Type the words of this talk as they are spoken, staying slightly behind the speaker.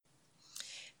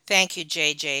Thank you,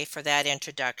 JJ, for that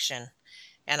introduction.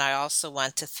 And I also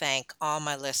want to thank all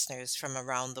my listeners from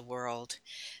around the world.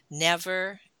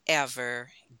 Never,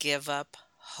 ever give up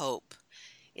hope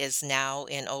is now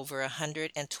in over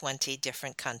 120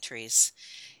 different countries.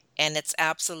 And it's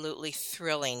absolutely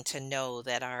thrilling to know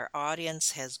that our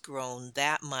audience has grown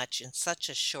that much in such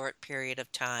a short period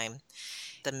of time.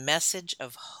 The message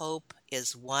of hope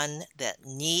is one that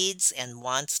needs and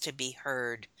wants to be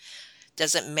heard.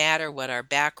 Doesn't matter what our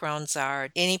backgrounds are,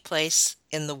 any place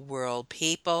in the world,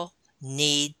 people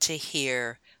need to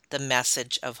hear the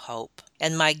message of hope.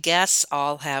 And my guests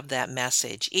all have that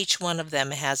message. Each one of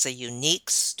them has a unique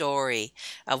story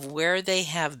of where they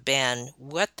have been,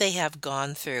 what they have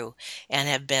gone through, and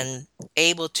have been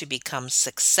able to become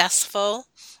successful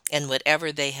in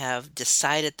whatever they have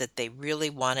decided that they really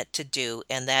wanted to do.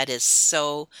 And that is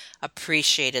so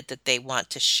appreciated that they want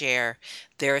to share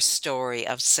their story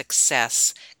of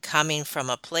success coming from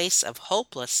a place of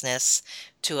hopelessness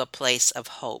to a place of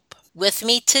hope. With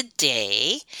me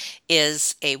today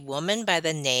is a woman by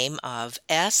the name of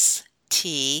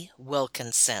S.T.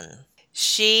 Wilkinson.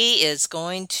 She is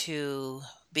going to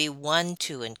be one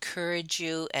to encourage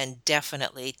you and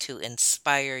definitely to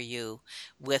inspire you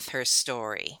with her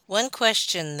story. One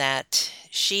question that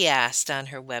she asked on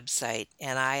her website,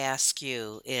 and I ask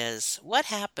you, is what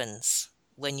happens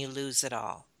when you lose it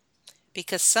all?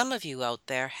 Because some of you out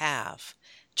there have,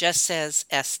 just as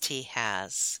ST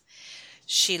has.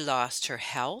 She lost her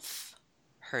health,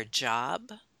 her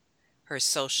job, her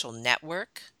social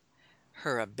network,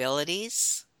 her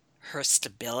abilities, her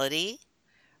stability,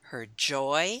 her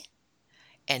joy,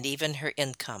 and even her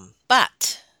income.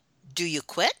 But do you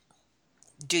quit?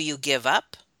 Do you give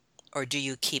up? Or do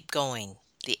you keep going?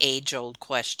 The age-old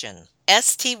question.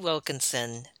 S.T.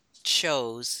 Wilkinson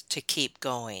chose to keep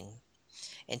going,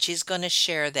 and she's going to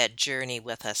share that journey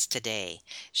with us today.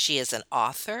 She is an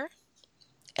author,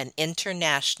 an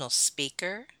international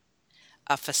speaker,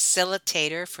 a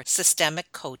facilitator for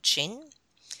systemic coaching,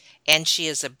 and she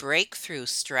is a breakthrough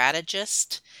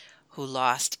strategist who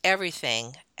lost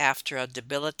everything after a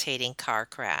debilitating car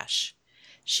crash.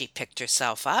 She picked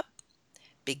herself up,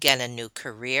 began a new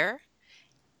career,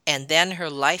 and then her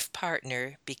life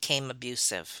partner became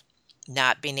abusive,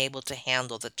 not being able to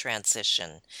handle the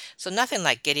transition. So nothing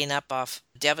like getting up off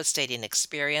a devastating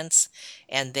experience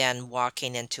and then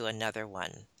walking into another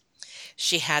one.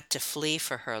 She had to flee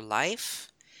for her life.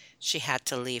 She had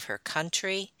to leave her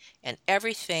country and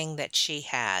everything that she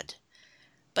had.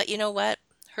 But you know what?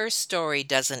 Her story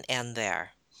doesn't end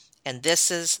there. And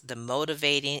this is the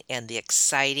motivating and the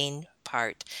exciting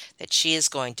part that she is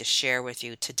going to share with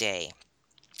you today.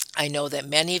 I know that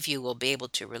many of you will be able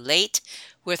to relate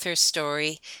with her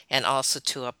story and also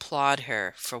to applaud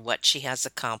her for what she has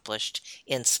accomplished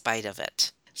in spite of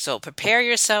it. So prepare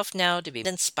yourself now to be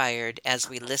inspired as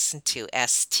we listen to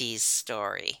ST's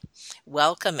story.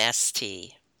 Welcome,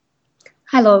 ST.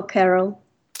 Hello, Carol.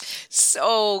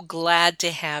 So glad to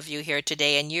have you here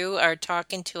today, and you are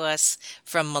talking to us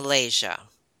from Malaysia.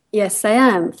 Yes, I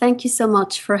am. Thank you so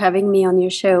much for having me on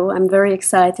your show. I'm very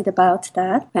excited about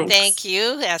that. Thank Thanks.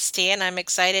 you, ST, and I'm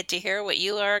excited to hear what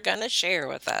you are going to share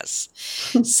with us.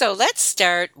 So let's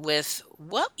start with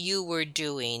what you were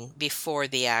doing before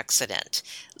the accident.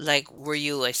 Like, were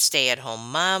you a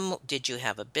stay-at-home mom? Did you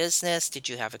have a business? Did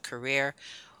you have a career?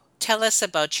 Tell us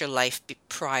about your life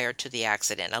prior to the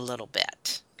accident a little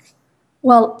bit.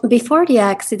 Well, before the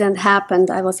accident happened,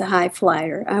 I was a high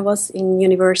flyer. I was in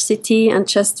university and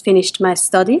just finished my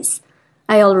studies.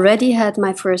 I already had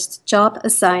my first job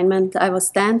assignment. I was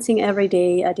dancing every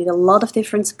day. I did a lot of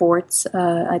different sports.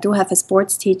 I do have a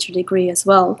sports teacher degree as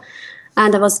well.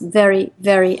 And I was very,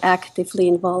 very actively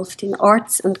involved in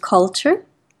arts and culture.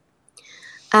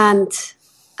 And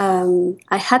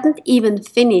I hadn't even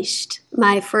finished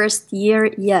my first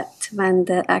year yet when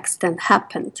the accident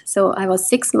happened. So I was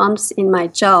 6 months in my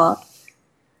job,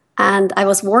 and I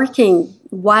was working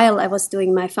while I was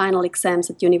doing my final exams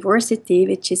at university,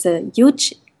 which is a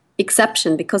huge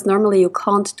exception because normally you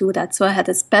can't do that. So I had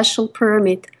a special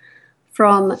permit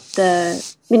from the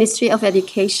Ministry of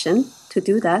Education to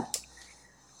do that.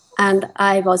 And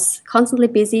I was constantly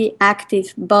busy,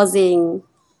 active, buzzing,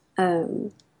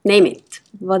 name it.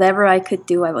 Whatever I could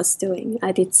do, I was doing.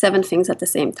 I did 7 things at the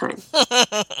same time.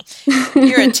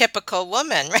 You're a typical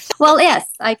woman, right? Well, yes,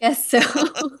 I guess so.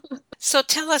 So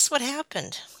tell us what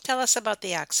happened. Tell us about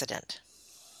the accident.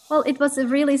 Well, it was a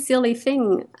really silly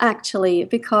thing, actually,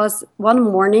 because one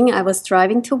morning I was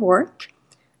driving to work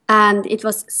and it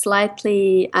was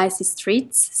slightly icy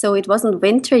streets. So it wasn't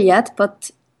winter yet, but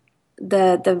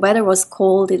the weather was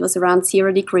cold. It was around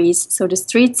 0 degrees. So the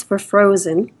streets were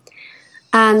frozen.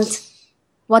 And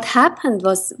what happened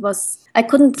was I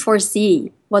couldn't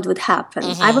foresee what would happen.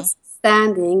 I was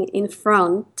standing in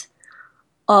front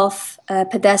of a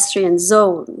pedestrian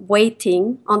zone,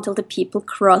 waiting until the people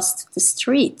crossed the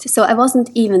street. So I wasn't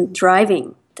even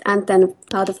driving. And then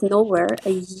out of nowhere,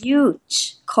 a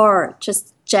huge car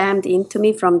just jammed into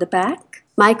me from the back.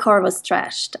 My car was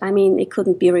trashed. I mean, it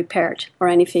couldn't be repaired or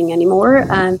anything anymore.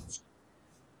 And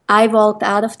I walked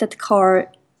out of that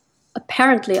car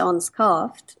apparently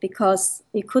unscarred because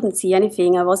you couldn't see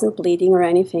anything. I wasn't bleeding or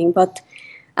anything. But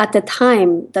at the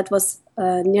time, that was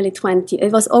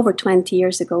it was over 20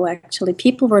 years ago, actually.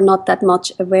 People were not that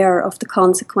much aware of the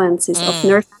consequences of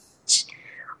nerve damage,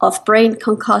 of brain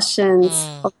concussions,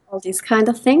 of all these kind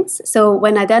of things. So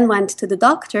when I then went to the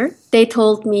doctor, they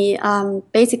told me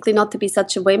basically not to be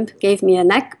such a wimp, gave me a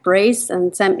neck brace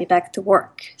and sent me back to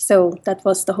work. So that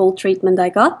was the whole treatment I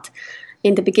got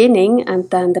in the beginning, and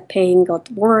then the pain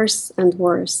got worse and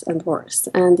worse and worse,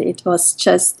 and it was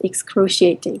just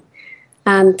excruciating.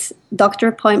 And doctor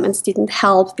appointments didn't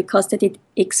help because they did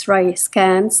X-ray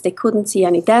scans. They couldn't see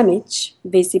any damage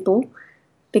visible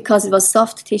because it was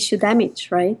soft tissue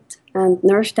damage, right? And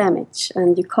nerve damage,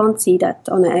 and you can't see that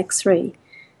on an X-ray.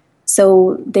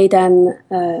 So they then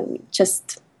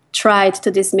just tried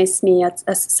to dismiss me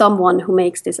as someone who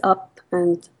makes this up,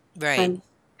 and I'm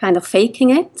kind of faking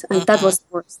it. And that was the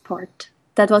worst part.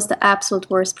 That was the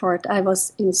absolute worst part. I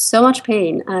was in so much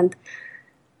pain, and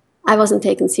I wasn't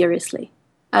taken seriously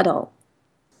at all.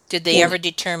 Did they ever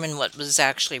determine what was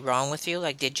actually wrong with you?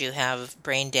 Like, did you have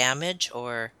brain damage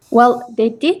or? Well, they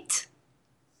did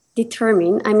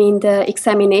determine. I mean, the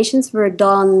examinations were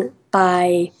done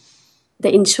by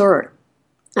the insurer.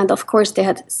 And of course, they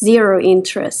had zero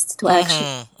interest to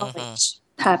actually knowledge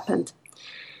what happened.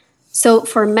 So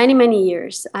for many, many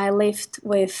years, I lived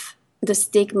with the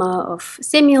stigma of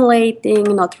simulating,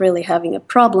 not really having a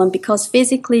problem, because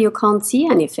physically you can't see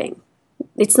anything.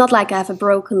 It's not like I have a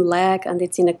broken leg and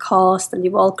it's in a cast and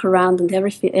you walk around and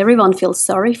everyone feels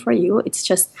sorry for you. It's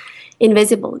just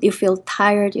invisible. You feel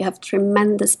tired, you have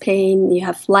tremendous pain, you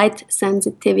have light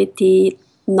sensitivity,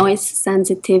 noise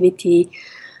sensitivity.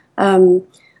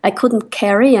 I couldn't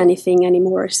carry anything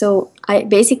anymore. So I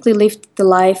basically lived the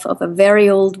life of a very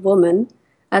old woman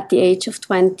at the age of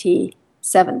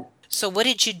 27. So what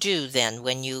did you do then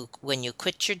when you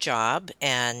quit your job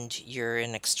and you're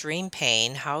in extreme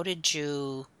pain? How did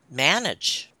you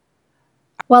manage?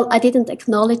 Well, I didn't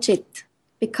acknowledge it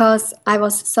because I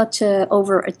was such an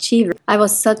overachiever. I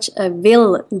was such a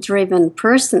will-driven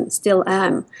person, still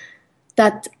am,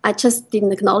 that I just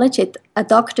didn't acknowledge it. A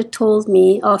doctor told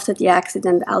me after the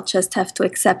accident, I'll just have to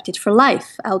accept it for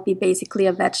life. I'll be basically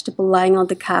a vegetable lying on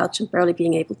the couch and barely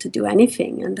being able to do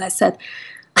anything. And I said,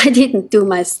 I didn't do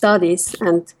my studies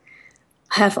and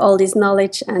have all this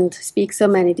knowledge and speak so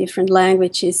many different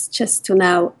languages just to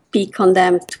now be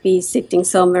condemned to be sitting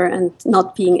somewhere and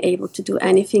not being able to do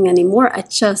anything anymore. I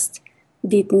just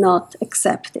did not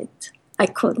accept it. I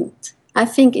couldn't. I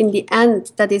think in the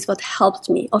end, that is what helped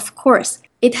me. Of course,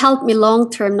 it helped me long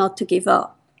term not to give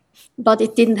up, but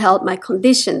it didn't help my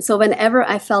condition. So whenever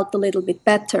I felt a little bit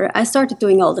better, I started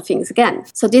doing all the things again.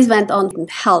 So this went on,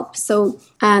 didn't help.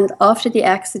 And after the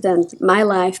accident, my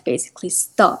life basically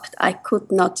stopped. I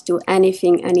could not do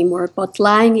anything anymore but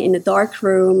lying in a dark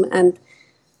room and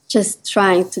just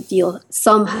trying to deal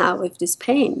somehow with this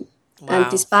pain. Wow.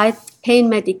 And despite pain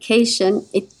medication,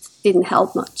 it didn't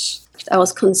help much. I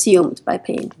was consumed by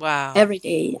pain every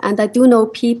day. And I do know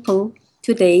people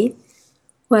today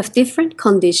who have different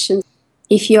conditions.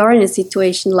 If you are in a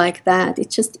situation like that, it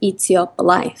just eats you up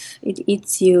alive. It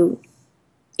eats you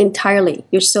entirely,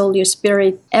 your soul, your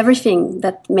spirit, everything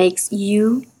that makes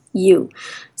you, you.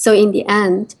 So in the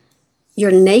end,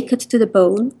 you're naked to the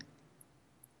bone.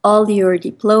 All your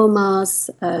diplomas,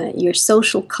 your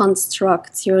social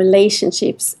constructs, your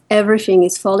relationships, everything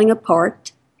is falling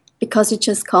apart because you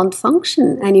just can't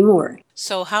function anymore.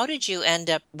 So how did you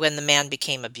end up when the man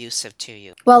became abusive to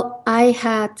you? Well, I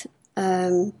had,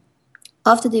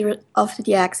 after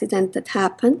the accident that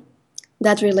happened,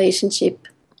 that relationship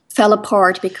fell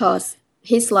apart because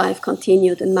his life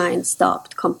continued and mine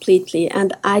stopped completely.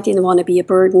 And I didn't want to be a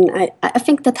burden. I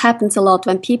think that happens a lot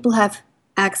when people have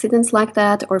accidents like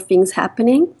that or things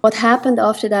happening. What happened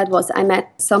after that was I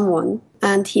met someone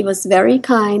and he was very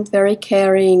kind, very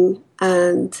caring,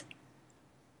 and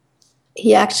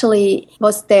he actually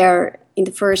was there in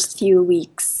the first few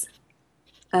weeks,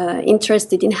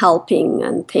 interested in helping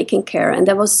and taking care. And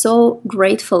I was so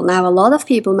grateful. Now, a lot of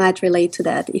people might relate to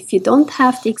that. If you don't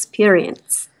have the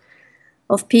experience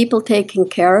of people taking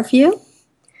care of you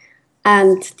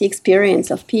and the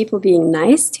experience of people being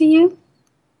nice to you,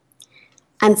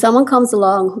 and someone comes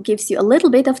along who gives you a little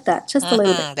bit of that, just a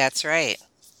little bit, That's right.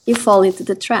 you fall into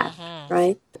the trap,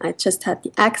 right? I just had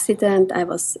the accident. I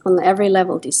was on every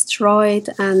level destroyed,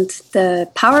 and the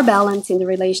power balance in the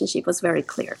relationship was very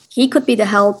clear. He could be the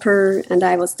helper, and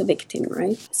I was the victim,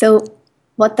 right? So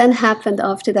what then happened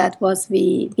after that was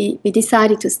we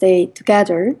decided to stay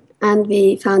together, and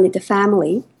we founded a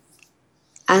family.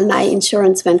 And my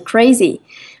insurance went crazy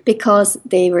because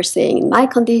they were saying in my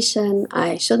condition,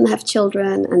 I shouldn't have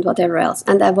children and whatever else.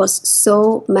 And I was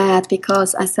so mad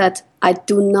because I said, I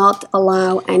do not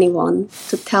allow anyone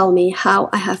to tell me how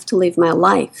I have to live my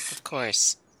life. Of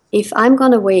course. If I'm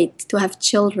going to wait to have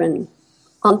children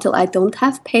until I don't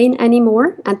have pain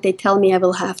anymore and they tell me I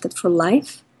will have that for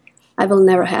life, I will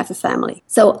never have a family.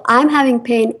 So I'm having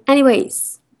pain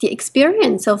anyways. The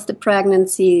experience of the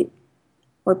pregnancy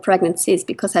or pregnancies,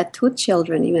 because I had 2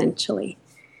 children eventually,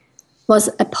 was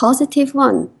a positive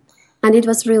one. And it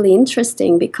was really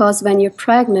interesting because when you're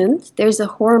pregnant, there's a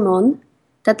hormone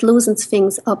that loosens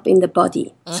things up in the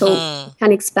body. So it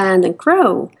can expand and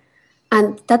grow.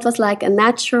 And that was like a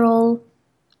natural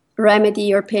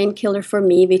remedy or painkiller for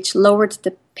me, which lowered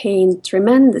the pain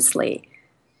tremendously.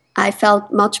 I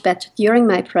felt much better during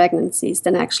my pregnancies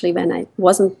than actually when I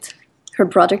wasn't, her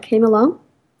brother came along.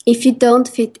 If you don't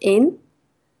fit in,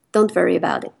 don't worry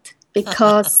about it,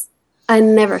 because I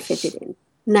never fitted in.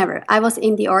 Never. I was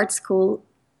in the art school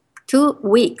 2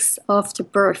 weeks after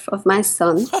birth of my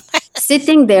son,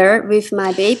 sitting there with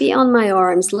my baby on my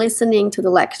arms, listening to the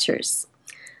lectures.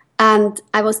 And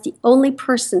I was the only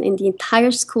person in the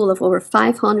entire school of over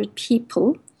 500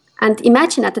 people. And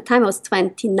imagine, at the time I was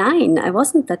 29. I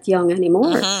wasn't that young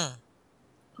anymore.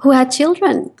 Who had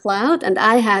children, Cloud, and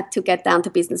I had to get down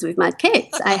to business with my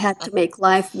kids. I had to make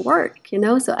life work,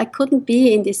 so I couldn't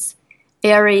be in this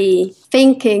airy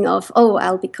thinking of, oh,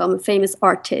 I'll become a famous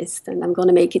artist and I'm going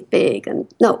to make it big. And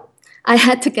no, I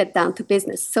had to get down to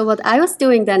business. So what I was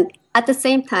doing then at the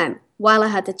same time, while I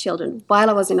had the children,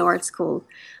 while I was in art school,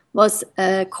 was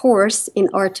a course in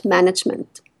art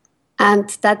management. And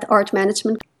that art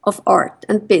management of art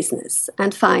and business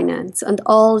and finance and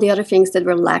all the other things that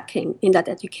were lacking in that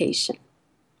education.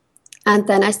 And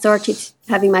then I started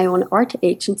having my own art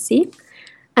agency.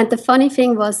 And the funny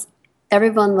thing was,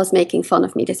 everyone was making fun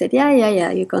of me. They said, yeah,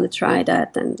 you're going to try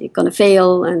that and you're going to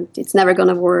fail and it's never going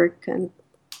to work. And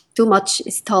too much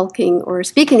is talking or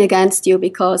speaking against you,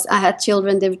 because I had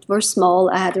children that were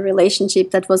small. I had a relationship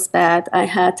that was bad. I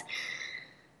had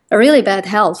a really bad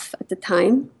health at the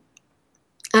time.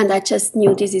 And I just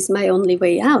knew this is my only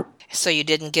way out. So you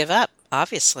didn't give up,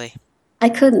 obviously. I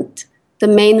couldn't. The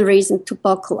main reason to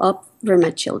buckle up were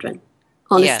my children,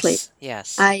 honestly.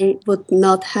 Yes. I would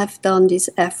not have done these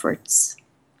efforts,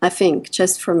 I think,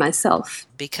 just for myself.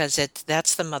 Because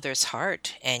that's the mother's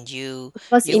heart, and you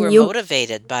in were you.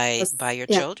 motivated by your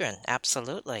Yeah. children.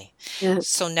 Absolutely. Yeah.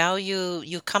 So now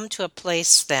you come to a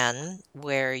place then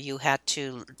where you had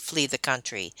to flee the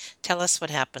country. Tell us what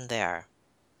happened there.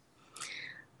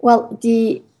 Well,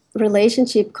 the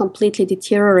relationship completely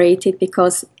deteriorated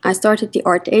because I started the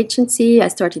art agency, I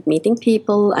started meeting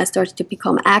people, I started to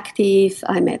become active,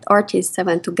 I met artists, I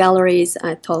went to galleries,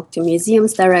 I talked to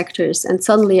museums directors, and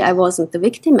suddenly I wasn't the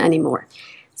victim anymore.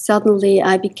 Suddenly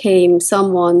I became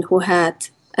someone who had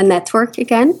a network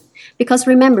again, because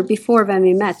remember, before when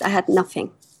we met, I had nothing.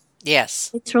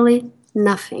 Yes. Literally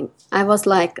nothing. I was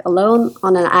like alone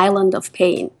on an island of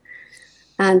pain.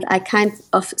 And I kind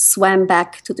of swam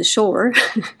back to the shore,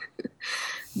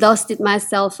 dusted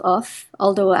myself off,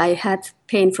 although I had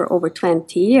pain for over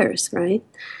 20 years, right?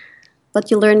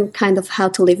 But you learn kind of how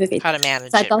to live with it. How to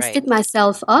manage so I it, dusted right.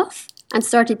 myself off and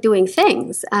started doing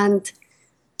things. And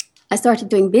I started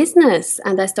doing business,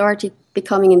 and I started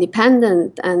becoming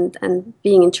independent and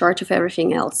being in charge of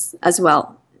everything else as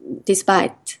well,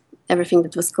 despite everything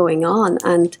that was going on.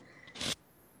 And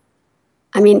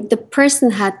I mean, the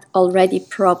person had already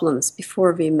problems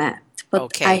before we met, but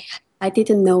Okay. I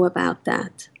didn't know about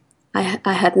that.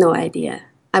 I had no idea.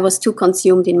 I was too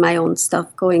consumed in my own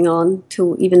stuff going on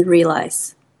to even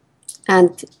realize.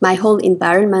 And my whole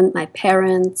environment, my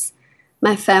parents,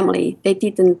 my family, they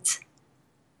didn't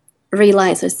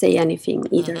realize or say anything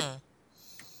either.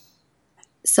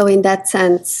 So in that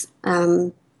sense,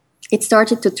 it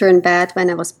started to turn bad when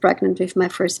I was pregnant with my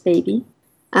first baby.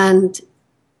 And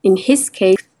in his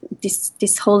case,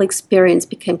 this whole experience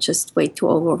became just way too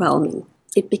overwhelming.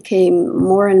 It became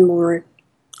more and more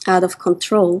out of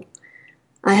control.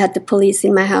 I had the police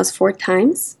in my house 4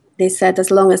 times. They said as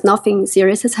long as nothing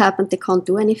serious has happened, they can't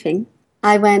do anything.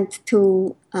 I went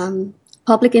to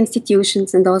public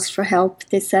institutions and asked for help.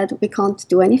 They said, we can't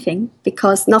do anything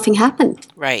because nothing happened.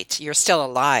 Right. You're still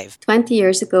alive. 20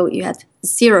 years ago, you had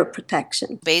zero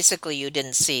protection. Basically, you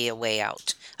didn't see a way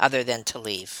out other than to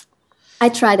leave. I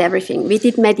tried everything. We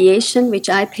did mediation, which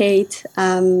I paid.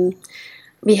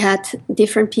 We had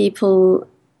different people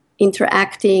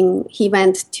interacting. He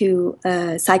went to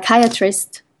a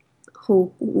psychiatrist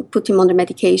who put him under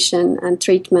medication and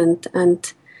treatment,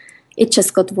 and it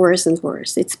just got worse and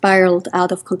worse. It spiraled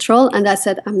out of control, and I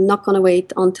said, I'm not going to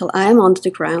wait until I'm under the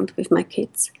ground with my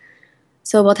kids.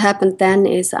 So what happened then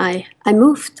is I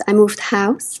moved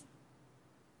house,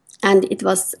 and it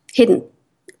was hidden.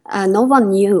 No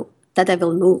one knew that I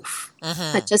will move.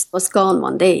 Mm-hmm. I just was gone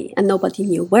one day, and nobody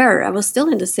knew where. I was still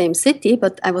in the same city,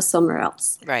 but I was somewhere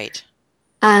else. Right.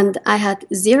 And I had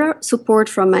zero support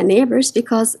from my neighbors,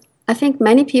 because I think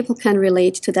many people can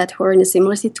relate to that who are in a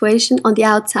similar situation. On the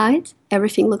outside,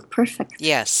 everything looked perfect.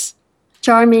 Yes.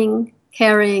 Charming,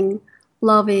 caring,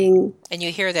 loving. And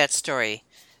you hear that story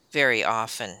very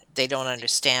often. They don't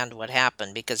understand what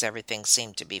happened because everything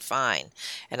seemed to be fine.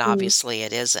 And obviously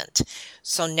it isn't.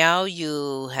 So now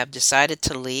you have decided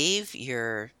to leave.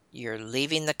 You're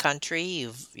leaving the country.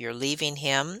 You're leaving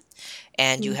him,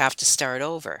 and you have to start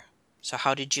over. So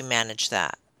how did you manage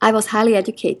that? I was highly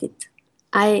educated.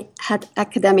 I had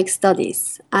academic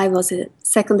studies. I was a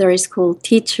secondary school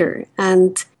teacher.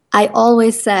 And I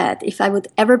always said, if I would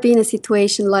ever be in a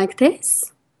situation like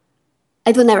this,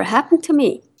 it would never happen to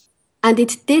me. And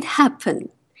it did happen.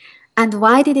 And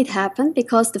why did it happen?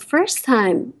 Because the first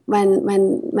time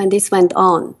when this went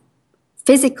on,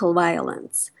 physical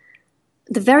violence,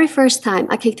 the very first time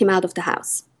I kicked him out of the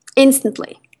house.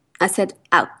 Instantly. I said,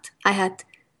 out. I had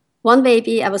one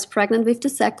baby. I was pregnant with the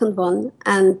second one.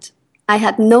 And I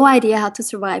had no idea how to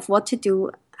survive, what to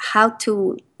do, how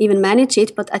to even manage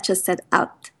it. But I just said,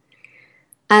 out.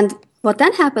 And what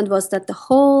then happened was that the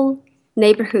whole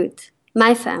neighborhood,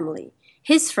 my family,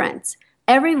 his friends,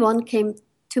 everyone came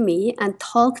to me and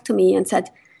talked to me and said,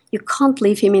 you can't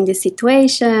leave him in this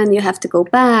situation, you have to go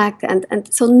back. And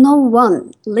so no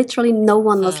one, literally no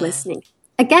one was listening.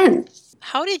 Again.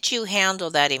 How did you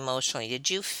handle that emotionally? Did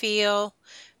you feel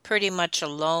pretty much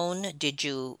alone?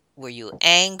 Were you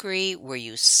angry? Were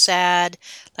you sad?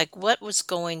 Like, what was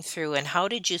going through, and how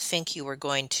did you think you were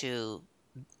going to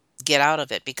get out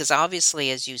of it? Because obviously,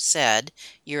 as you said,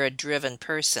 you're a driven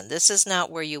person. This is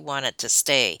not where you wanted to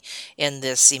stay, in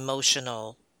this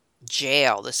emotional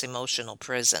jail, this emotional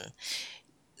prison.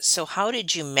 So how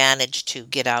did you manage to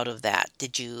get out of that?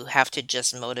 Did you have to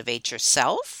just motivate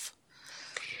yourself?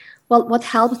 Well, what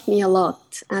helped me a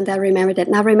lot, and I remember that.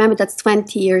 Now, remember, that's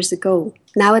 20 years ago.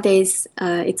 Nowadays,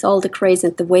 it's all the craze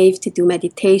and the wave to do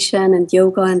meditation and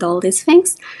yoga and all these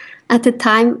things. At the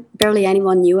time, barely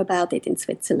anyone knew about it in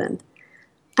Switzerland.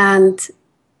 And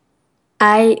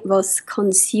I was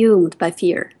consumed by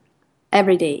fear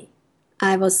every day.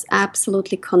 I was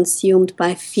absolutely consumed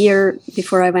by fear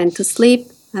before I went to sleep.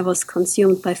 I was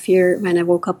consumed by fear when I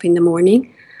woke up in the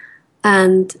morning.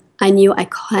 And I knew I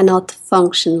cannot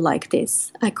function like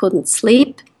this. I couldn't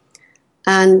sleep.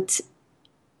 And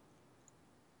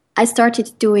I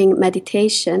started doing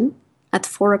meditation at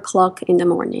 4 o'clock in the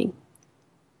morning.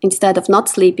 Instead of not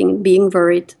sleeping, being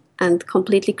worried and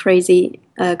completely crazy,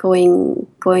 going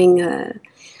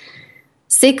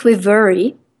sick with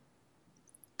worry,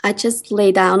 I just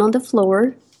lay down on the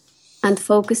floor and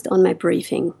focused on my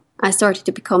breathing. I started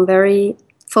to become very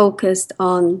focused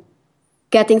on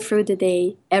getting through the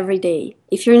day, every day.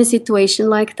 If you're in a situation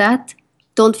like that,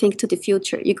 don't think to the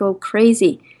future. You go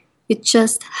crazy. You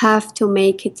just have to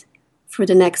make it for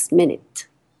the next minute.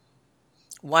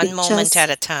 One moment at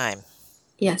a time.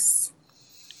 Yes.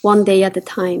 One day at a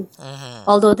time. Mm-hmm.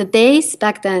 Although the days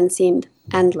back then seemed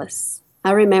endless.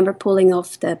 I remember pulling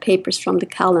off the papers from the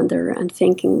calendar and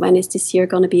thinking, when is this year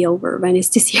going to be over? When is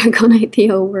this year going to be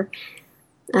over?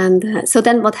 And so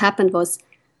then what happened was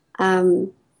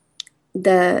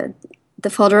the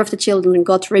father of the children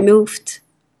got removed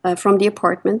from the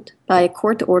apartment by a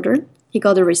court order. He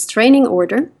got a restraining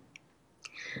order,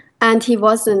 and he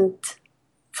wasn't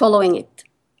following it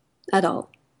at all.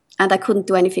 And I couldn't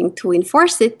do anything to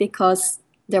enforce it because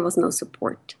there was no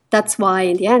support. That's why,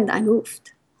 in the end, I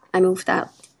moved. I moved out.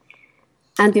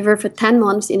 And we were for 10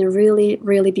 months in a really,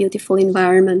 really beautiful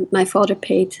environment. My father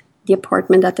paid the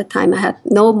apartment at the time. I had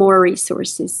no more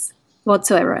resources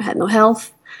whatsoever. I had no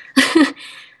health.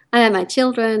 I had my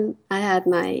children. I had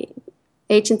my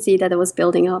agency that I was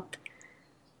building up.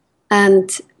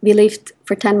 And we lived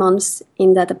for 10 months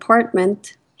in that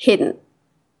apartment, hidden.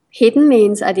 Hidden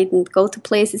means I didn't go to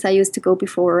places I used to go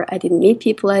before. I didn't meet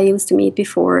people I used to meet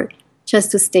before,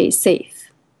 just to stay safe.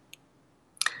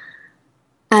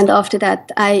 And after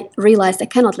that, I realized I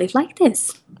cannot live like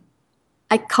this.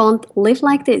 I can't live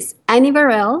like this. Anywhere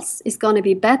else is going to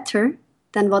be better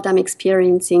than what I'm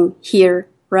experiencing here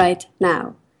right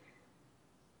now.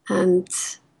 And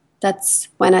that's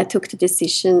when I took the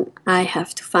decision, I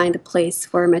have to find a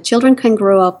place where my children can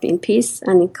grow up in peace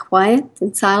and in quiet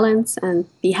and silence and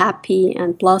be happy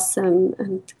and blossom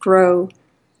and grow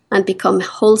and become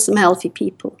wholesome, healthy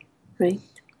people, right?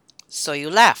 So you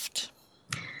left.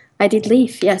 I did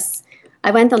leave, yes.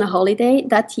 I went on a holiday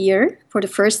that year for the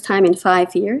first time in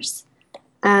 5 years.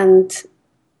 And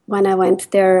when I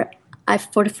went there,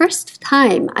 for the first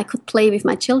time, I could play with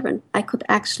my children. I could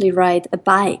actually ride a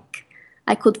bike.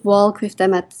 I could walk with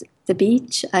them at the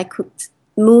beach. I could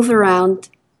move around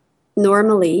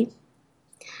normally.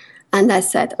 And I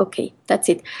said, okay, that's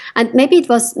it. And maybe it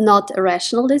was not a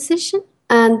rational decision.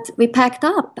 And we packed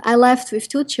up. I left with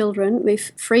 2 children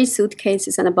with 3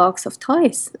 suitcases and a box of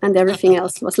toys. And everything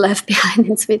else was left behind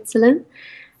in Switzerland.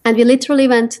 And we literally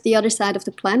went to the other side of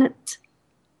the planet.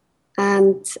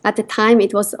 And at the time,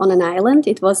 it was on an island.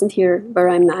 It wasn't here where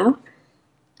I'm now.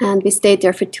 And we stayed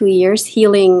there for 2 years,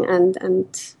 healing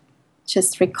and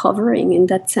just recovering in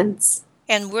that sense.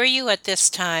 And were you at this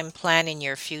time planning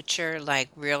your future, like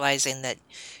realizing that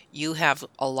you have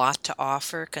a lot to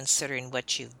offer considering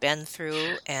what you've been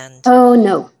through? And Oh,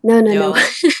 no.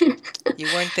 You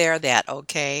weren't there that,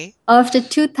 okay? After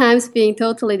 2 times being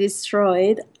totally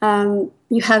destroyed,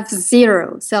 you have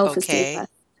zero self-esteem. Okay.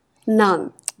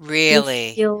 None. Really?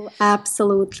 You feel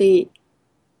absolutely,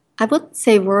 I wouldn't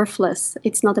say worthless.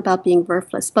 It's not about being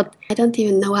worthless, but I don't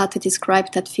even know how to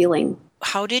describe that feeling.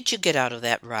 How did you get out of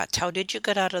that rut? How did you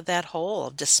get out of that hole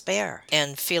of despair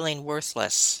and feeling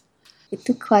worthless? It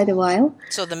took quite a while.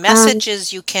 So the message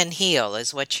is you can heal,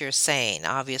 is what you're saying.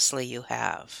 Obviously you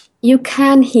have. You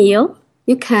can heal.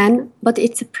 You can, but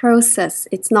it's a process.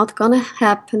 It's not going to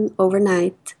happen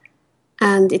overnight.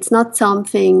 And it's not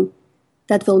something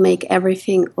that will make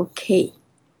everything okay.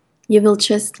 You will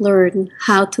just learn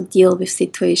how to deal with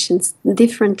situations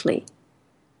differently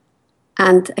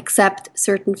and accept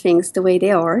certain things the way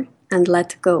they are and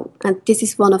let go. And this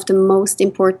is one of the most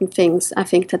important things I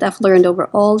think that I've learned over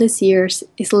all these years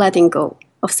is letting go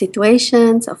of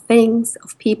situations, of things,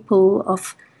 of people,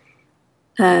 of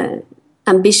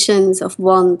ambitions, of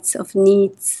wants, of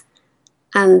needs,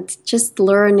 and just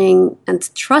learning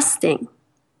and trusting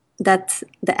that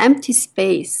the empty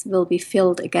space will be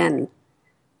filled again.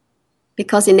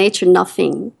 Because in nature,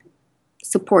 nothing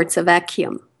supports a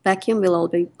vacuum. Vacuum will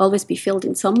always be filled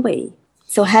in some way.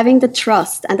 So having the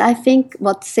trust, and I think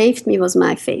what saved me was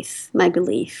my faith, my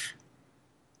belief.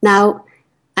 Now,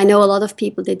 I know a lot of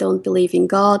people, they don't believe in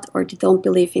God or they don't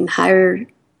believe in higher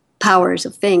powers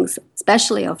of things,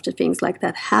 especially after things like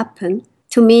that happen.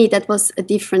 To me, that was a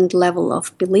different level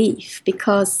of belief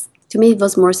because to me it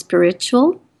was more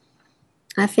spiritual,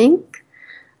 I think.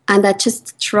 And I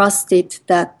just trusted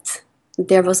that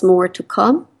there was more to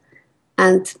come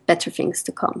and better things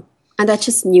to come. And I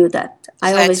just knew that.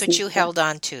 So that's what you held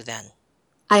on to then?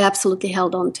 I absolutely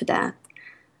held on to that.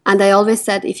 And I always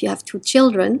said, if you have 2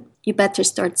 children, you better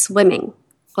start swimming.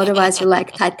 Otherwise, you're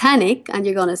like Titanic and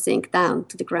you're going to sink down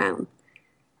to the ground.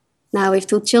 Now, with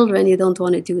 2 children, you don't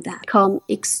want to do that. Become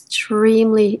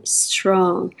extremely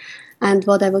strong. And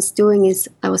what I was doing is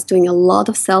I was doing a lot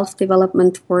of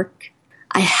self-development work.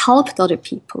 I helped other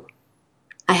people.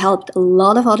 I helped a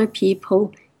lot of other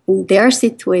people in their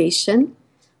situation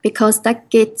because that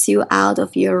gets you out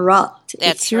of your rut.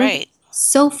 That's right.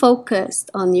 So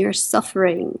focused on your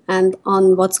suffering and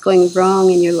on what's going wrong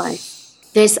in your life.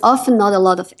 There's often not a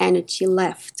lot of energy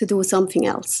left to do something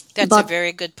else. That's a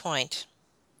very good point.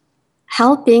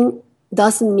 Helping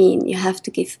doesn't mean you have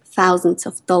to give thousands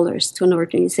of dollars to an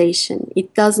organization.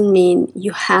 It doesn't mean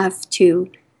you have to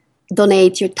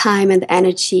donate your time and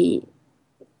energy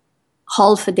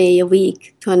half a day a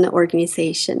week to an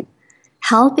organization.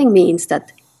 Helping means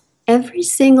that every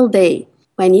single day,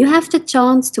 when you have the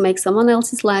chance to make someone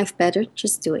else's life better,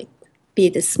 just do it. Be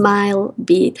it a smile,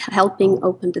 be it helping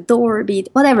open the door, be it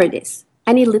whatever it is.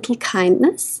 Any little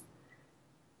kindness,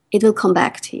 it will come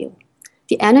back to you.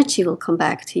 The energy will come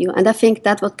back to you. And I think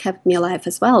that's what kept me alive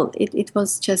as well. It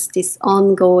was just this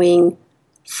ongoing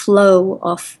flow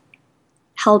of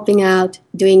helping out,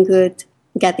 doing good,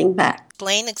 getting back.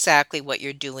 Explain exactly what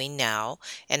you're doing now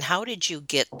and how did you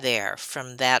get there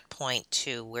from that point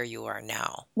to where you are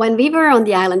now? When we were on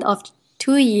the island after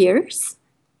 2 years,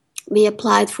 we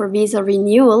applied for visa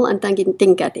renewal and then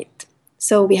didn't get it.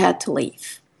 So we had to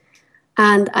leave.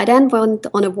 And I then went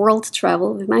on a world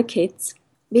travel with my kids.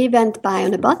 we went by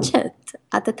on a budget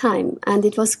at the time, and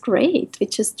it was great. We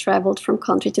just traveled from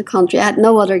country to country. I had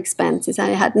no other expenses. I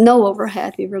had no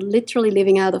overhead. We were literally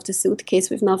living out of the suitcase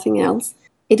with nothing else.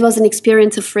 It was an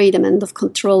experience of freedom and of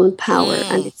control and power,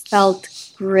 and it felt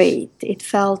great. It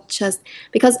felt just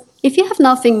because if you have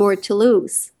nothing more to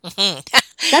lose,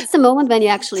 that's the moment when you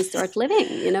actually start living,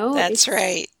 you know? That's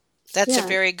right. That's a Yeah.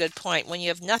 very good point. When you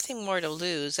have nothing more to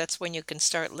lose, that's when you can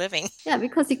start living. Yeah,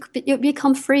 because you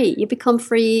become free. You become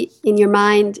free in your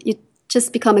mind. You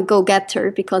just become a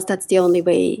go-getter because that's the only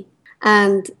way.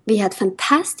 And we had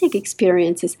fantastic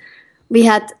experiences. We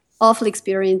had awful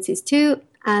experiences too.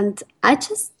 And I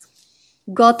just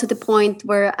got to the point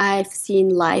where I've seen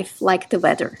life like the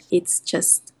weather. It's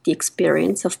just the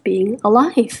experience of being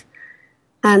alive.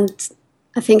 And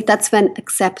I think that's when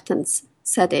acceptance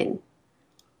set in.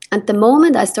 And the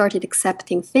moment I started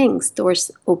accepting things, doors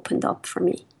opened up for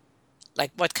me.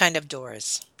 Like what kind of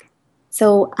doors?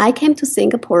 So I came to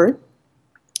Singapore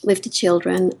with the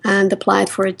children and applied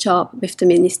for a job with the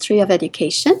Ministry of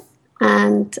Education,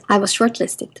 and I was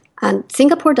shortlisted. And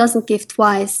Singapore doesn't give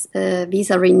twice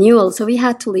visa renewal, so we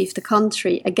had to leave the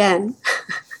country again.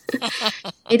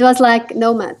 It was like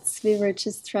nomads. We were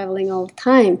just traveling all the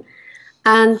time.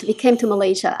 And we came to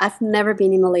Malaysia. I've never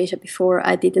been in Malaysia before.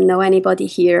 I didn't know anybody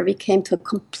here. We came to a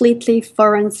completely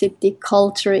foreign city,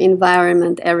 culture,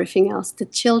 environment, everything else. The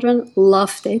children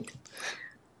loved it.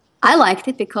 I liked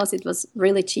it because it was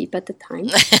really cheap at the time.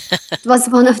 It was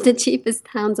one of the cheapest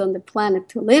towns on the planet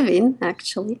to live in,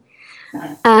 actually.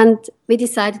 And we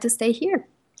decided to stay here.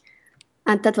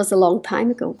 And that was a long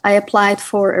time ago. I applied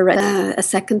for a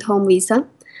second home visa.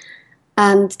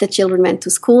 And the children went to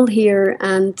school here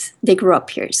and they grew up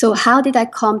here. So how did I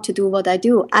come to do what I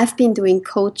do? I've been doing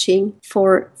coaching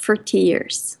for 30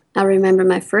 years. I remember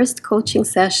my first coaching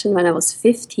session when I was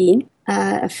 15.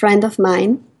 A friend of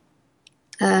mine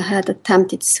had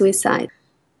attempted suicide.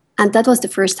 And that was the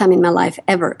first time in my life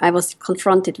ever I was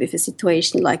confronted with a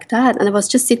situation like that. And I was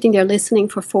just sitting there listening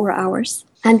for 4 hours.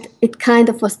 And it kind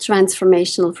of was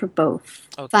transformational for both.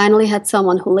 Okay. Finally had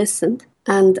someone who listened.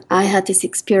 And I had this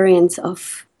experience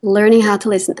of learning how to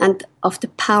listen and of the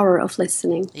power of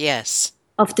listening. Yes.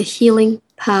 Of the healing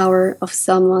power of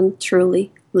someone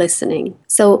truly listening.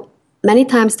 So many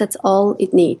times that's all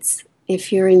it needs.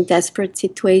 If you're in a desperate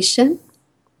situation,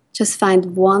 just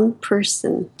find one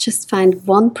person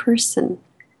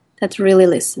that really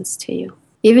listens to you.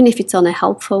 Even if it's on a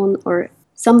help phone or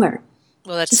somewhere.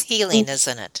 Well, that's just healing,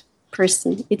 isn't it?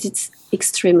 Person. It's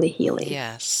extremely healing.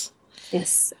 Yes.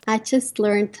 Yes, I just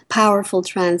learned powerful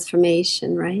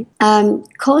transformation, right?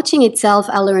 Coaching itself,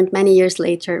 I learned many years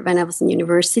later when I was in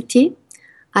university.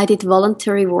 I did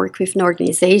voluntary work with an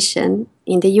organization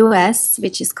in the US,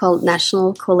 which is called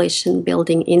National Coalition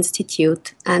Building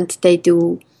Institute, and they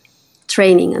do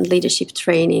training and leadership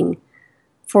training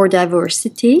for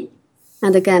diversity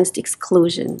and against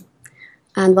exclusion.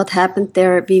 And what happened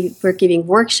there, we were giving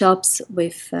workshops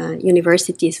with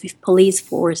universities, with police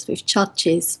force, with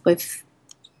judges, with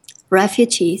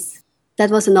refugees. That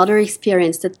was another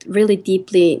experience that really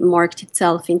deeply marked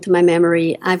itself into my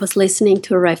memory. I was listening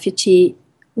to a refugee,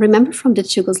 remember from the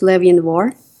Yugoslavian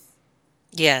war?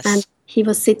 Yes. And he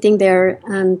was sitting there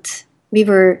and we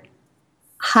were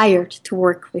hired to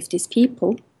work with these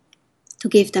people to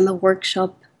give them a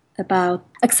workshop about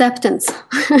acceptance.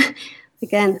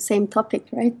 Again, same topic,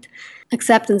 right?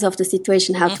 Acceptance of the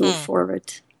situation, how to move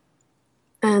forward.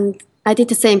 And I did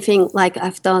the same thing like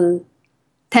I've done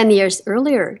 10 years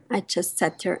earlier. I just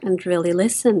sat there and really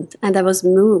listened. And I was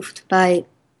moved by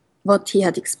what he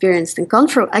had experienced and gone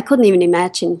through. I couldn't even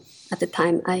imagine at the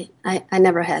time. I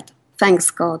never had,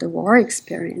 thanks God, a war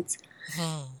experience.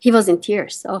 He was in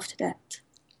tears after that.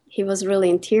 He was really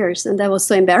in tears. And I was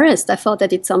so embarrassed. I thought I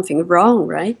did something wrong,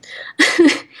 right?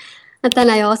 And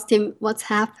then I asked him, what's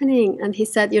happening? And he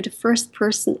said, you're the first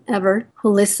person ever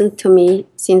who listened to me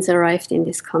since I arrived in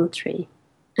this country.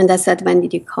 And I said, when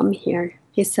did you come here?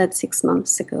 He said 6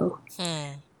 months ago.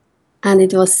 And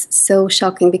it was so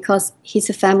shocking because he's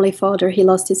a family father. He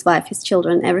lost his wife, his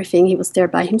children, everything. He was there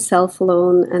by himself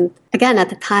alone. And again, at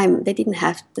the time, they didn't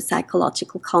have the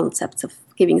psychological concepts of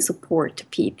giving support to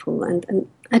people. And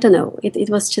I don't know, it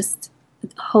was just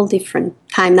a whole different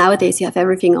time. Nowadays, you have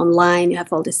everything online. You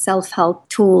have all the self-help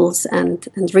tools and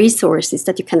resources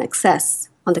that you can access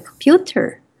on the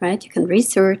computer, right? You can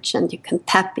research and you can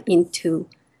tap into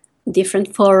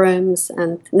different forums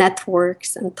and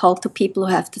networks and talk to people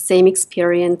who have the same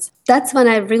experience. That's when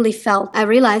I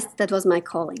realized that was my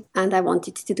calling and I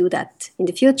wanted to do that in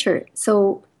the future.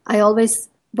 So I always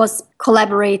was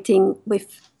collaborating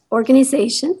with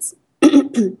organizations,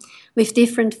 with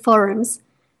different forums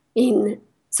in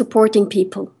supporting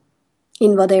people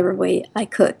in whatever way I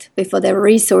could, with whatever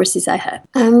resources I had.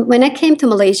 When I came to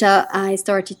Malaysia, I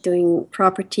started doing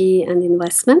property and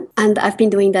investment, and I've been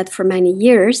doing that for many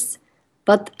years.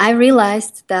 But I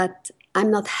realized that I'm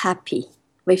not happy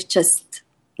with just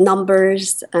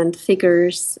numbers and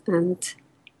figures and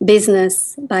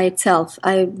business by itself.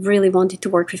 I really wanted to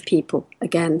work with people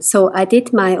again. So I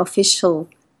did my official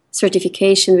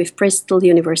certification with Bristol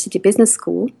University Business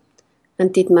School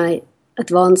and did my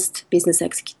advanced business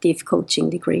executive coaching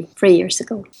degree 3 years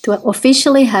ago to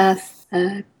officially have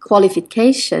a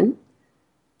qualification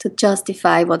to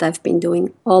justify what I've been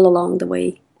doing all along the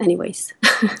way anyways.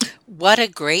 What a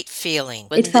great feeling.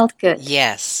 It felt good.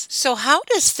 Yes. So how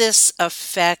does this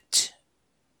affect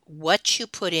what you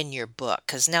put in your book?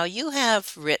 Because now you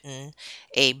have written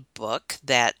a book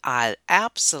that I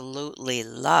absolutely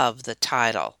love the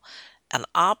title, An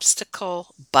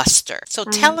Obstacle Buster. So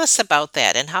tell us about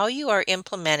that and how you are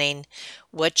implementing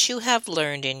what you have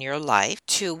learned in your life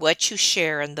to what you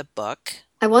share in the book.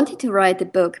 I wanted to write the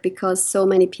book because so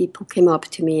many people came up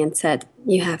to me and said,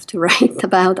 you have to write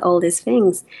about all these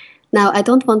things. Now, I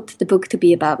don't want the book to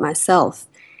be about myself.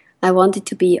 I want it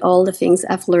to be all the things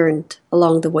I've learned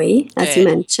along the way, as you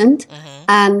mentioned.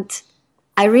 And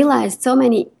I realized so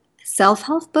many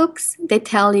self-help books, they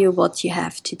tell you what you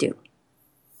have to do,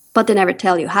 but they never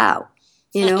tell you how,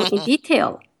 in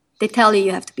detail. They tell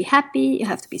you have to be happy, you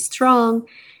have to be strong,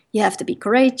 you have to be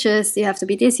courageous, you have to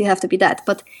be this, you have to be that.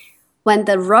 But when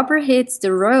the rubber hits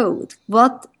the road,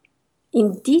 what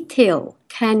in detail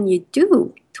can you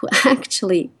do to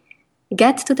actually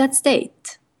get to that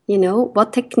state?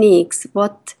 What techniques,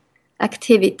 what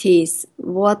activities,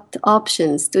 what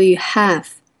options do you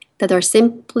have that are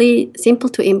simple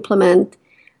to implement,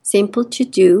 simple to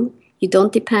do? You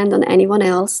don't depend on anyone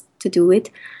else to do it.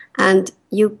 And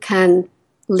you can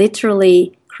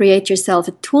literally create yourself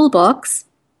a toolbox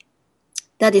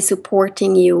that is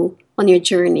supporting you on your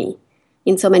journey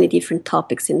in so many different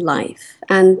topics in life.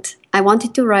 And I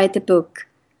wanted to write a book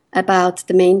about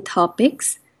the main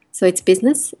topics. So it's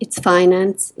business, it's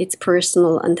finance, it's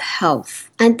personal and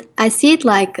health. And I see it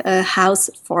like a house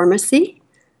pharmacy,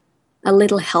 a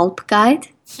little help guide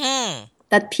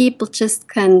that people just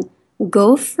can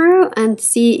go through and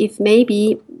see if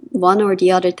maybe one or the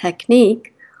other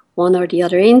technique, one or the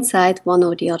other insight, one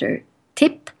or the other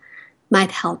tip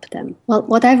might help them. Well,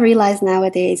 what I've realized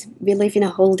nowadays, we live in a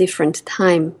whole different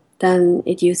time than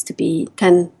it used to be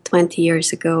 10, 20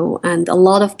 years ago. And a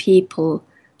lot of people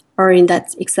are in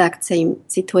that exact same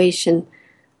situation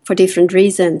for different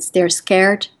reasons. They're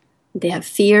scared, they have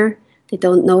fear, they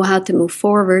don't know how to move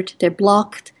forward, they're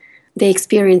blocked, they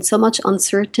experience so much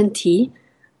uncertainty.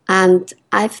 And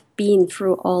I've been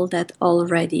through all that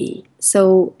already.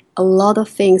 So a lot of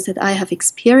things that I have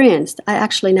experienced, I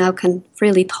actually now can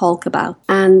really talk about.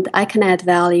 And I can add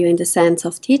value in the sense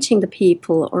of teaching the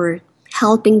people or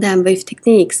helping them with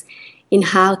techniques in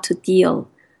how to deal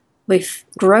with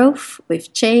growth,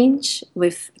 with change,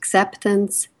 with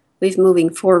acceptance, with moving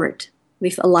forward,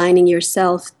 with aligning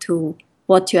yourself to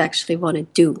what you actually want to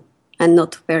do and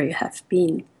not where you have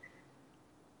been.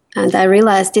 And I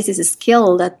realized this is a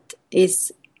skill that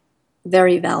is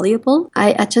very valuable.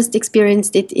 I just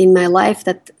experienced it in my life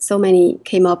that so many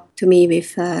came up to me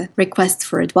with requests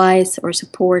for advice or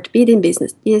support, be it in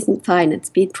business, be it in finance,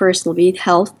 be it personal, be it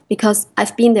health, because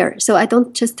I've been there. So I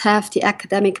don't just have the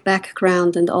academic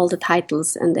background and all the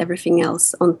titles and everything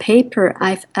else on paper.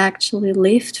 I've actually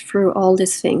lived through all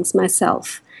these things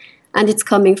myself. And it's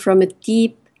coming from a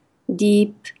deep,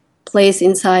 deep place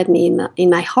inside me, in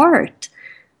my heart,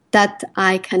 that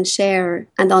I can share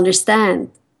and understand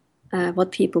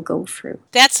what people go through.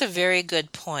 That's a very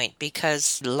good point,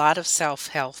 because a lot of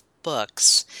self-help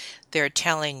books, they're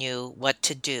telling you what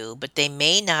to do, but they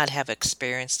may not have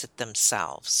experienced it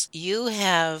themselves. You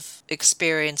have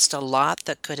experienced a lot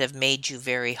that could have made you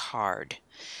very hard,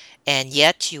 and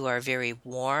yet you are very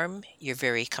warm, you're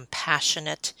very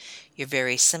compassionate, you're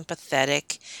very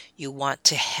sympathetic, you want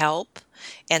to help,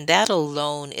 and that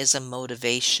alone is a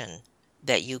motivation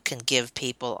that you can give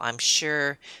people, I'm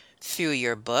sure, through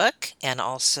your book and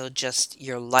also just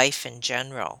your life in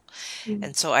general.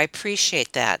 And so I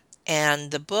appreciate that. And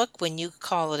the book, when you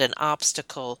call it an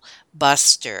obstacle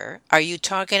buster, are you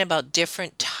talking about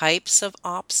different types of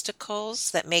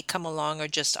obstacles that may come along or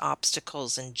just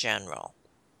obstacles in general?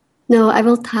 No, I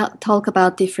will talk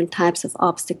about different types of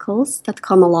obstacles that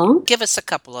come along. Give us a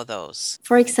couple of those.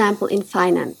 For example, in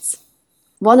finance,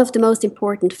 one of the most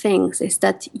important things is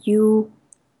that you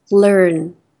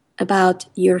learn about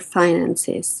your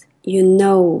finances. You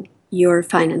know your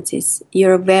finances.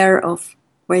 You're aware of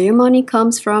where your money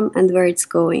comes from and where it's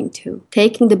going to.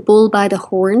 Taking the bull by the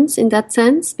horns in that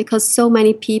sense, because so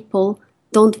many people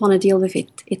don't want to deal with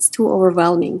it. It's too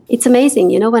overwhelming. It's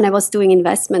amazing, when I was doing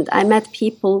investment, I met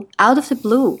people out of the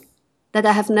blue that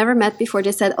I have never met before.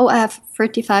 They said, I have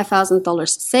 $35,000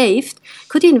 saved.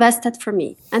 Could you invest that for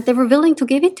me? And they were willing to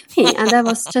give it to me. And I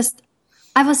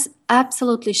was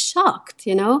absolutely shocked,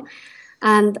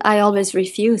 And I always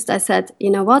refused. I said, you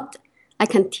know what? I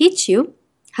can teach you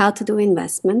how to do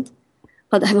investment,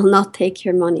 but I will not take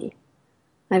your money.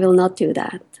 I will not do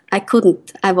that. I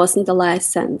couldn't. I wasn't a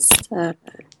licensed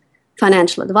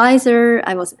financial advisor.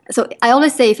 So I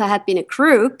always say if I had been a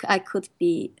crook, I could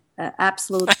be an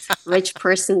absolute rich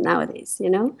person nowadays,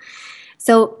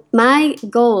 So my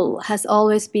goal has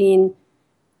always been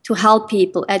to help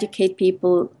people, educate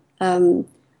people,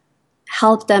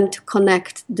 help them to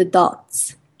connect the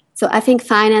dots. So I think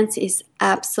finance is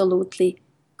absolutely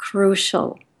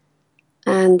crucial.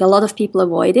 And a lot of people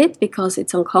avoid it because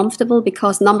it's uncomfortable,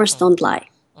 because numbers don't lie.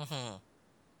 Mm-hmm.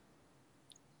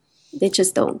 They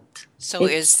just don't. So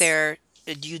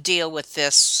do you deal with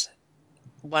this,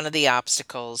 one of the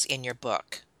obstacles in your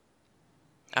book,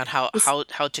 on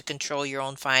how to control your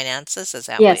own finances? Is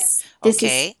that yes,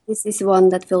 okay? This is one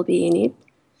that will be in it.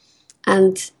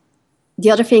 And the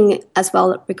other thing as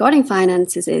well regarding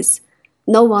finances is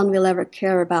no one will ever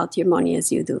care about your money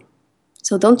as you do.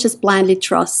 So don't just blindly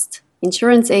trust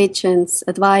insurance agents,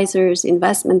 advisors,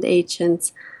 investment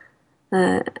agents,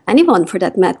 anyone for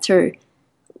that matter,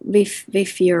 with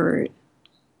your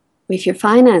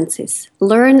finances.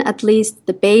 Learn at least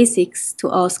the basics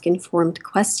to ask informed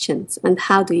questions. And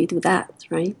how do you do that,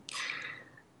 right?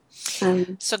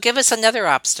 So give us another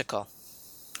obstacle.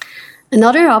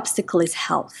 Another obstacle is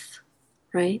health,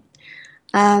 right?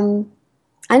 I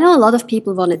know a lot of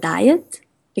people want to diet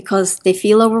because they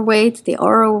feel overweight, they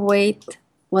are overweight,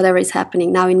 whatever is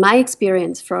happening. Now, in my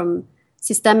experience from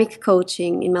systemic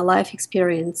coaching, in my life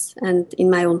experience, and in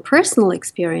my own personal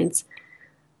experience,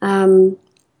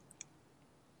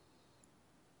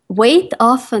 weight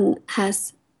often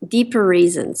has deeper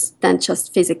reasons than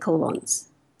just physical ones.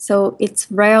 So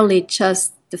it's rarely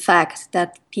just the fact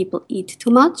that people eat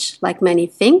too much, like many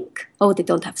think. They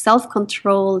don't have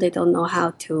self-control, they don't know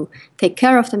how to take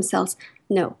care of themselves.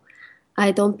 No,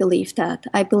 I don't believe that.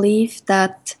 I believe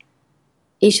that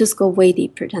issues go way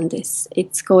deeper than this.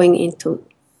 It's going into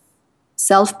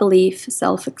self-belief,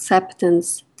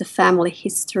 self-acceptance, the family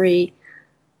history,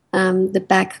 the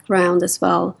background as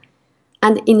well,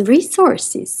 and in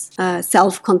resources,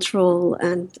 self-control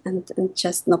and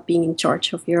just not being in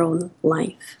charge of your own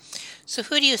life. So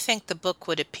who do you think the book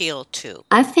would appeal to?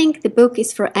 I think the book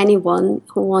is for anyone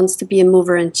who wants to be a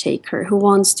mover and shaker, who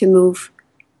wants to move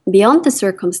beyond the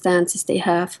circumstances they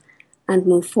have and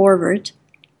move forward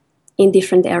in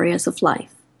different areas of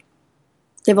life.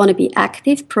 They want to be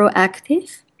active,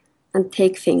 proactive, and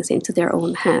take things into their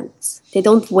own hands. They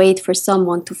don't wait for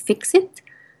someone to fix it.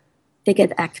 They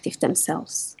get active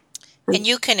themselves. And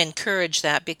you can encourage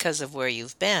that because of where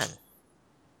you've been.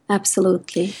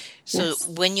 Absolutely. So yes.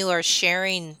 When you are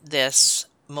sharing this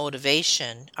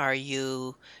motivation, are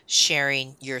you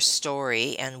sharing your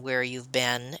story and where you've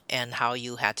been and how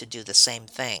you had to do the same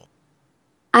thing?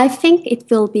 I think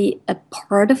it will be a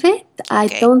part of it. Okay. I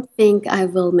don't think I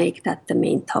will make that the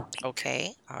main topic.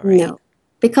 Okay, all right. No,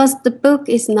 because the book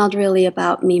is not really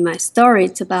about me, my story.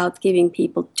 It's about giving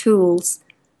people tools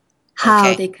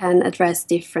how they can address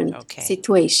different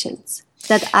situations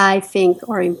that I think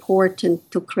are important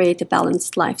to create a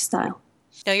balanced lifestyle.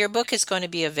 Now, your book is going to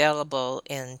be available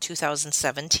in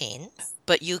 2017,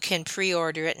 but you can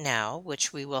pre-order it now,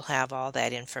 which we will have all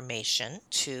that information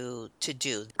to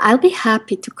do. I'll be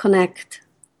happy to connect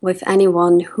with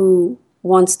anyone who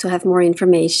wants to have more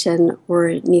information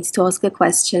or needs to ask a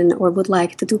question or would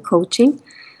like to do coaching.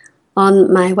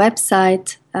 On my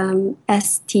website,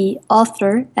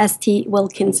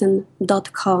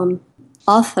 stwilkinson.com,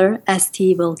 author,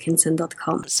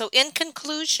 stwilkinson.com. So in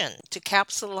conclusion, to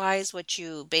capsulize what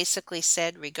you basically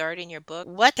said regarding your book,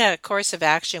 what course of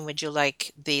action would you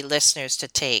like the listeners to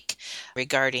take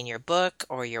regarding your book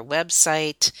or your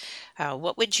website?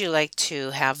 What would you like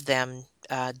to have them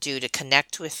do to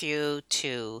connect with you,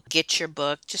 to get your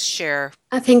book? Just share.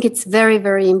 I think it's very,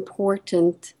 very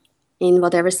important in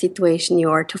whatever situation you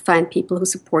are to find people who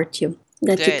support you,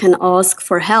 that you can ask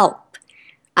for help.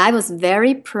 I was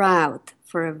very proud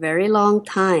for a very long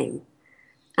time,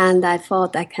 and I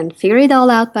thought I can figure it all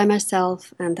out by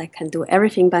myself and I can do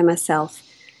everything by myself.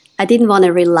 I didn't want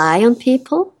to rely on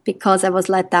people because I was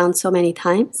let down so many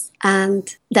times. And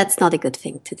that's not a good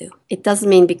thing to do. It doesn't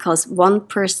mean because one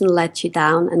person let you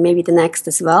down and maybe the next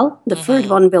as well, the third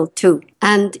one will too.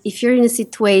 And if you're in a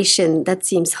situation that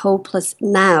seems hopeless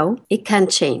now, it can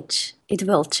change. It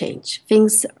will change.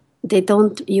 Things, they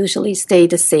don't usually stay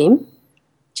the same.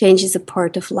 Change is a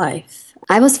part of life.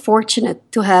 I was fortunate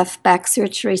to have back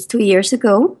surgeries 2 years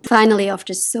ago. Finally,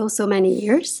 after so many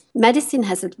years, medicine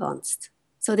has advanced.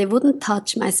 So they wouldn't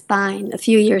touch my spine a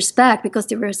few years back because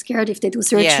they were scared if they do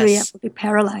surgery, I Yes. would be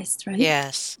paralyzed, right?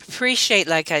 Yes. Appreciate,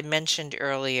 like I mentioned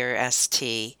earlier,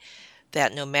 ST,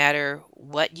 that no matter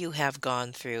what you have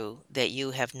gone through, that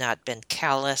you have not been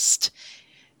calloused,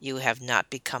 you have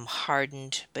not become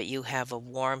hardened, but you have a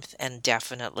warmth and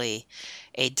definitely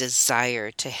a desire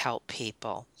to help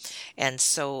people. And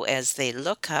so, as they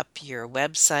look up your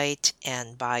website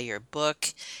and buy your book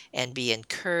and be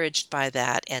encouraged by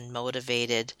that and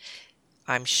motivated,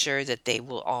 I'm sure that they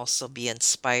will also be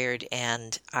inspired.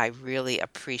 And I really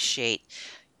appreciate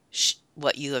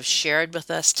what you have shared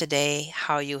with us today,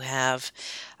 how you have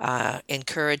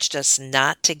encouraged us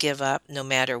not to give up no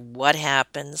matter what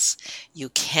happens. You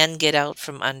can get out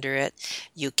from under it.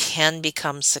 You can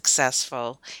become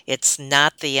successful. It's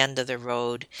not the end of the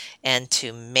road. And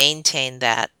to maintain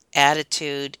that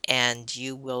attitude, and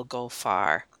you will go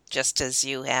far, just as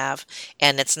you have.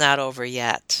 And it's not over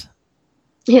yet.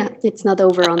 Yeah, it's not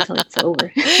over until it's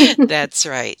over. That's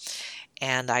right.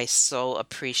 And I so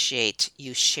appreciate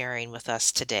you sharing with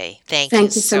us today. Thank you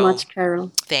Thank you so so. much,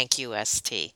 Carol. Thank you, ST.